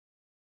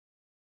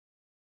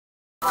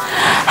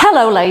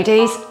Hello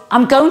ladies,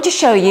 I'm going to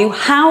show you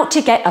how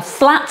to get a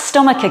flat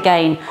stomach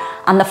again,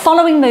 and the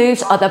following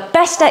moves are the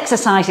best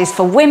exercises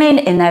for women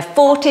in their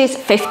 40s,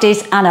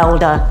 50s and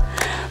older.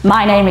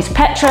 My name is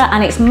Petra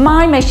and it's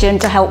my mission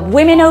to help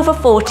women over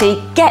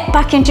 40 get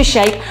back into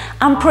shape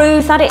and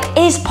prove that it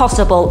is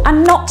possible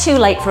and not too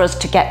late for us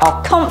to get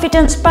our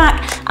confidence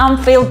back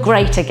and feel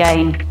great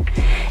again.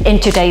 In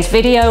today's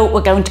video,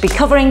 we're going to be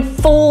covering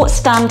 4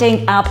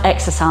 standing ab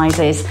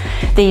exercises.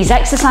 These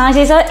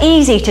exercises are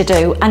easy to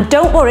do, and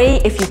don't worry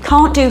if you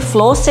can't do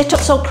floor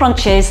sit-ups or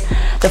crunches.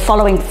 The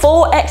following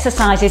 4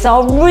 exercises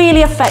are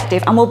really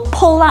effective and will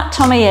pull that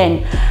tummy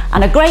in.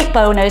 And a great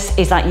bonus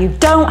is that you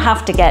don't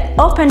have to get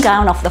up and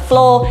down off the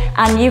floor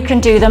and you can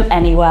do them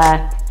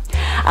anywhere.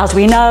 As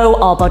we know,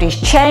 our bodies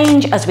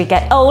change as we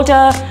get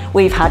older.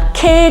 We've had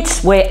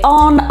kids, we're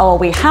on or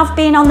we have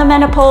been on the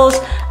menopause,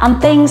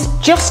 and things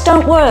just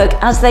don't work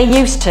as they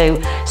used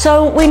to.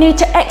 So we need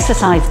to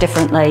exercise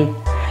differently.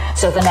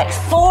 So the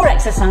next 4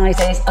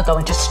 exercises are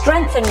going to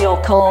strengthen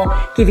your core,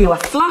 give you a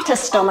flatter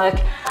stomach,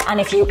 and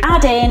if you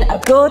add in a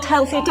good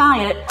healthy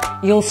diet,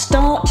 you'll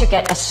start to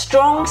get a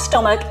strong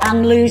stomach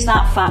and lose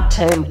that fat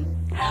too.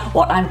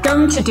 What I'm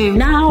going to do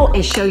now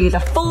is show you the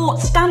 4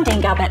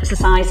 standing ab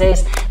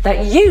exercises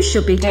that you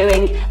should be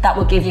doing that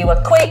will give you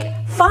a quick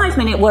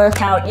 5-minute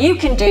workout you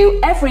can do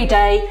every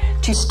day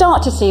to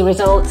start to see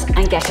results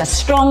and get a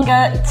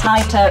stronger,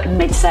 tighter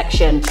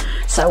midsection.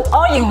 So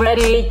are you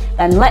ready?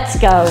 Then let's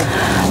go.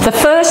 The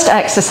first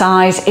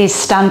exercise is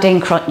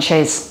standing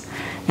crunches.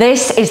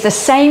 This is the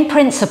same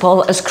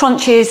principle as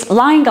crunches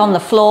lying on the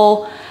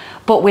floor,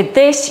 but with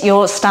this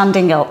you're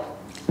standing up.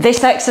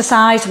 This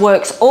exercise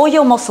works all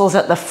your muscles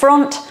at the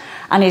front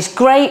and is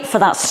great for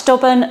that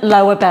stubborn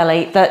lower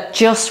belly that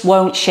just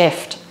won't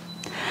shift.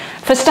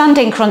 For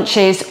standing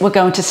crunches, we're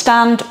going to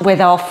stand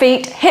with our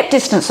feet hip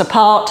distance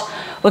apart.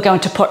 We're going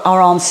to put our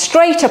arms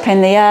straight up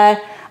in the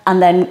air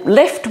and then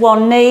lift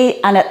one knee,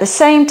 and at the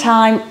same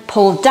time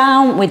pull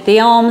down with the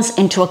arms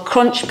into a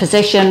crunch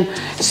position,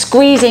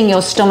 squeezing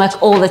your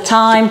stomach all the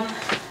time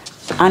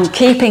and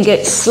keeping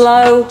it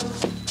slow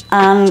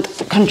and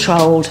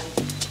controlled.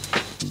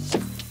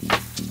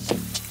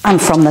 And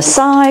from the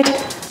side,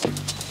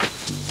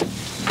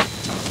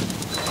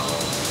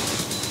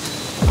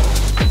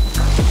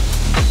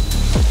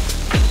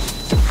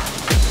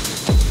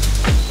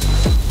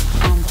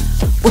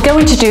 we're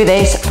going to do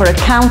this for a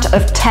count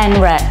of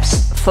 10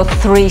 reps for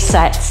 3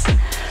 sets.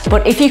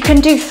 But if you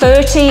can do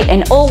 30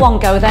 in all one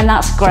go, then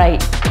that's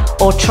great.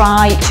 Or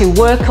try to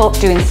work up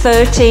doing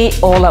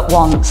 30 all at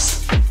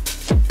once.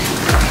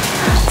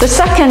 The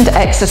second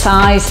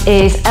exercise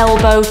is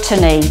elbow to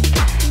knee.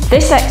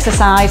 This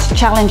exercise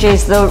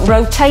challenges the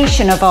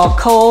rotation of our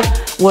core,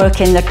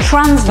 working the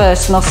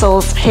transverse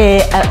muscles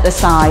here at the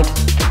side.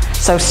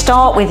 So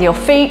start with your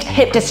feet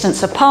hip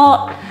distance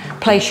apart,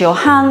 place your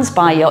hands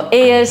by your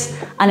ears,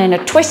 and in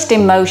a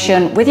twisting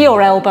motion with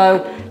your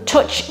elbow,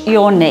 touch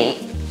your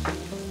knee.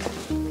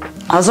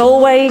 As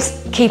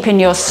always, keeping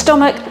your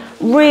stomach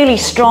really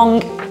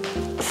strong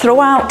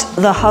throughout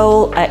the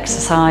whole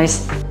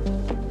exercise.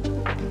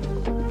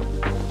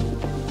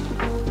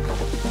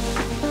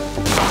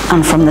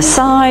 And from the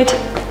side,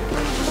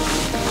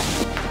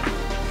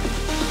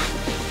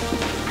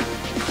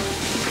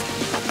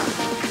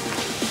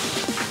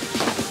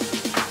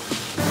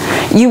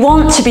 you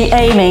want to be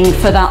aiming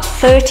for that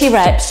 30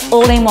 reps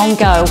all in one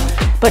go,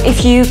 but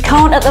if you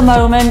can't at the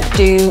moment,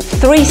 do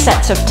 3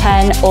 sets of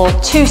 10 or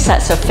 2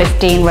 sets of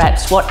 15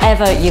 reps,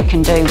 whatever you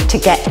can do to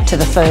get to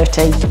the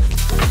 30.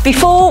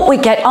 Before we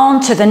get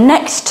on to the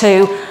next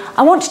 2,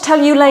 I want to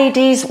tell you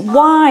ladies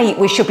why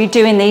we should be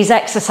doing these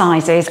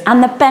exercises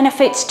and the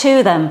benefits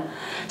to them.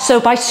 So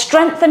by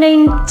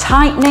strengthening,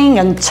 tightening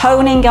and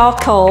toning our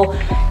core,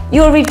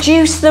 you'll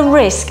reduce the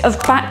risk of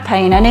back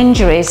pain and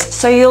injuries,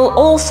 so you'll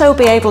also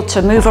be able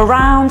to move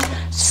around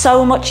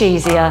so much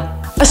easier.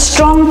 A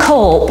strong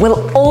core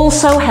will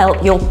also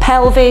help your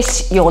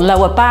pelvis, your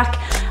lower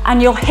back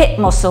and your hip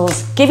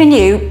muscles, giving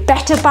you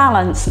better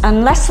balance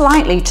and less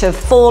likely to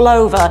fall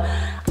over.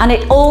 And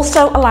it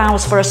also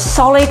allows for a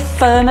solid,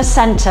 firmer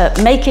centre,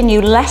 making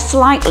you less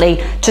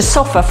likely to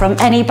suffer from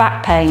any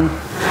back pain.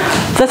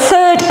 The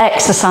third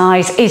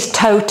exercise is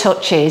toe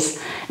touches.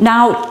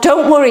 Now,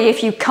 don't worry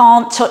if you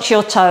can't touch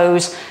your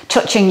toes.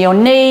 Touching your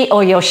knee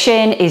or your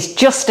shin is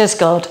just as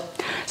good.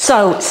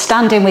 So,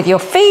 standing with your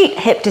feet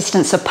hip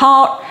distance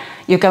apart,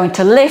 you're going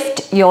to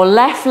lift your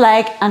left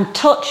leg and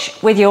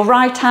touch with your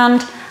right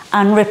hand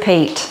and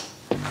repeat.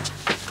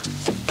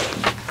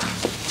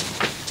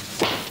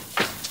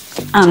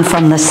 And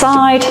from the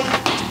side,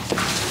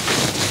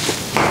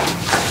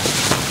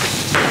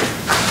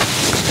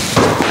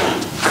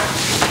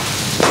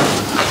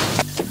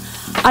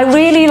 I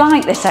really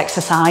like this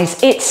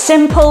exercise. It's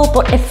simple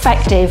but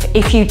effective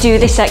if you do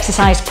this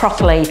exercise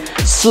properly,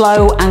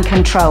 slow and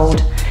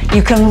controlled.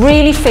 You can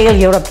really feel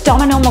your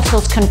abdominal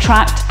muscles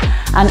contract,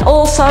 and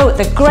also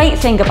the great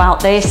thing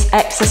about this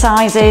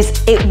exercise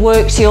is it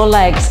works your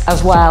legs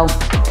as well.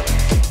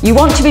 You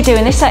want to be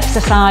doing this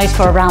exercise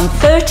for around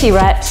 30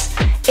 reps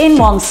in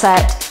one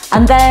set,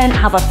 and then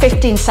have a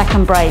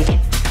 15-second break.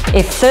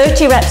 If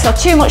 30 reps are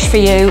too much for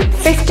you,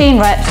 15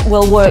 reps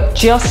will work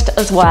just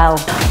as well.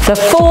 The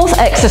fourth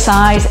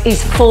exercise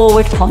is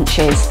forward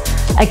punches.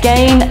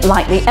 Again,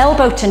 like the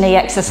elbow to knee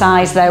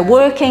exercise, they're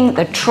working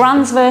the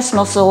transverse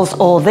muscles,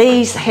 or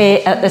these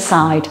here at the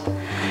side.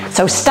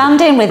 So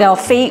standing with our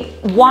feet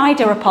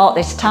wider apart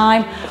this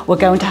time, we're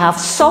going to have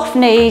soft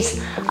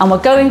knees and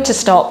we're going to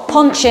start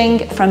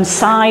punching from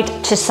side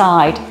to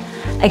side.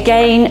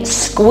 Again,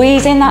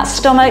 squeezing that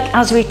stomach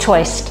as we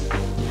twist.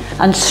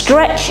 And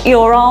stretch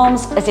your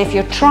arms as if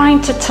you're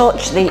trying to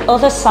touch the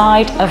other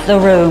side of the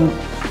room.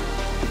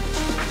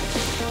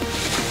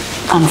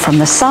 And from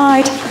the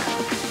side.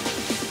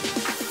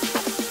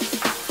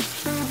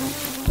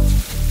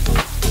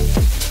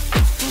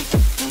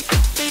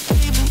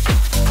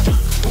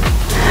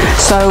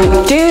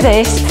 So do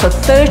this for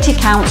 30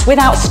 counts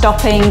without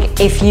stopping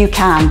if you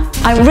can.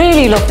 I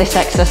really love this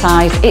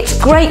exercise.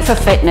 It's great for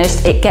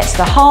fitness, it gets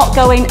the heart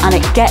going and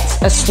it gets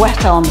a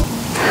sweat on.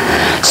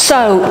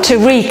 So to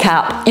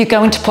recap, you're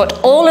going to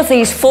put all of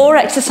these 4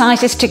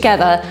 exercises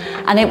together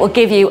and it will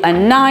give you a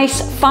nice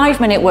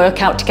 5-minute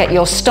workout to get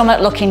your stomach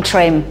looking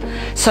trim.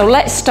 So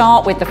let's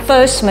start with the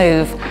first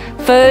move.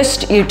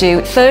 First, you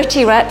do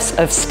 30 reps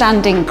of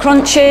standing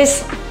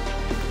crunches.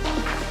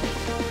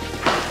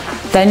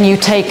 Then you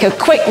take a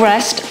quick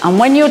rest, and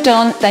when you're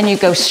done, then you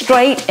go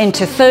straight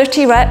into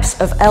 30 reps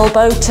of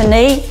elbow to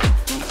knee.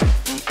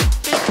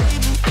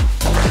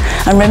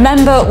 And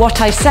remember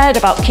what I said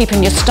about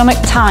keeping your stomach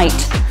tight.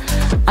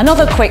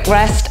 Another quick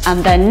rest,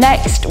 and then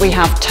next we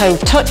have toe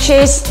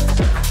touches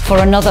for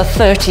another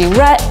 30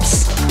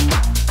 reps.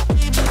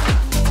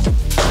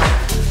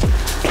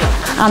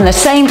 And the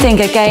same thing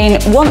again,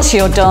 once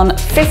you're done,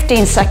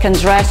 15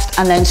 seconds rest,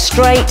 and then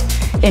straight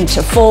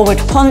into forward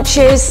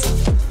punches.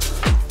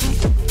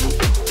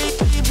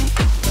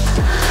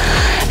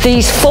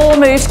 These 4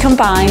 moves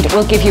combined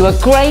will give you a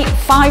great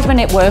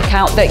 5-minute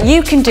workout that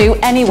you can do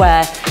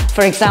anywhere.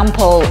 For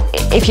example,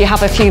 if you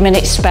have a few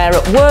minutes spare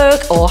at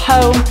work or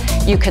home,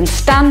 you can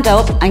stand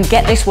up and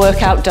get this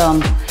workout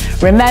done.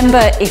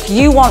 Remember, if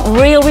you want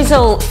real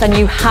results, then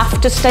you have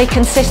to stay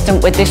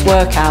consistent with this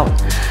workout.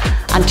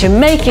 And to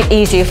make it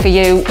easier for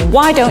you,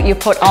 why don't you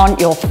put on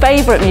your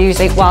favourite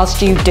music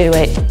whilst you do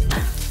it?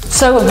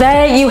 So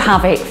there you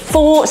have it,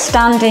 4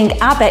 standing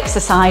ab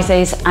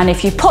exercises, and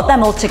if you put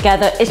them all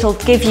together, it'll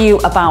give you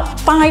about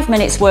 5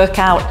 minutes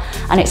workout,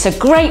 and it's a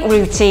great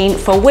routine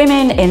for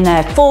women in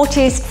their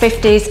 40s,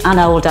 50s and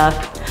older.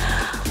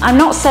 I'm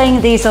not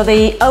saying these are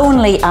the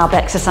only ab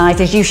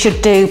exercises you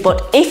should do,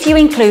 but if you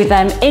include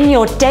them in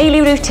your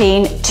daily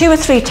routine 2 or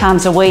 3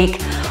 times a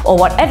week, or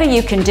whatever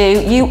you can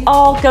do, you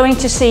are going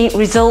to see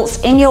results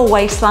in your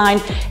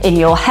waistline, in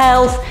your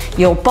health,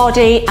 your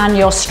body and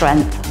your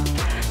strength.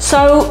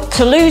 So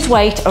to lose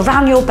weight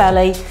around your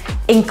belly,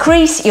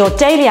 increase your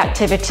daily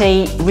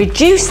activity,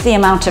 reduce the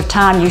amount of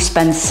time you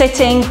spend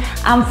sitting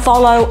and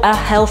follow a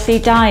healthy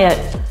diet.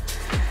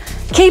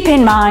 Keep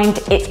in mind,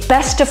 it's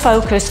best to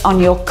focus on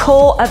your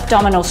core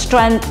abdominal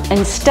strength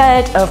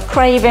instead of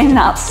craving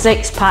that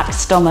 6-pack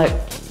stomach.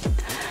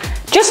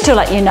 Just to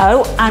let you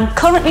know, I'm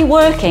currently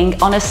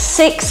working on a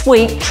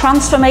 6-week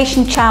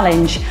transformation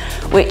challenge,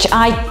 which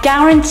I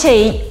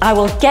guarantee I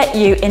will get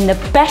you in the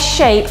best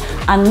shape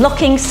and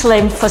looking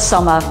slim for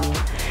summer.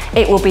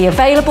 It will be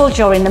available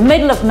during the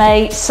middle of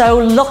May, so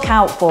look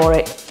out for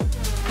it.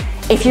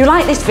 If you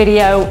like this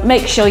video,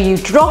 make sure you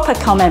drop a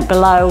comment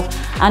below,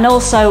 and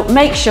also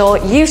make sure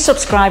you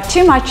subscribe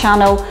to my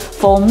channel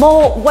for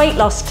more weight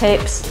loss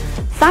tips.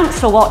 Thanks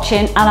for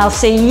watching, and I'll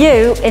see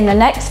you in the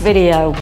next video.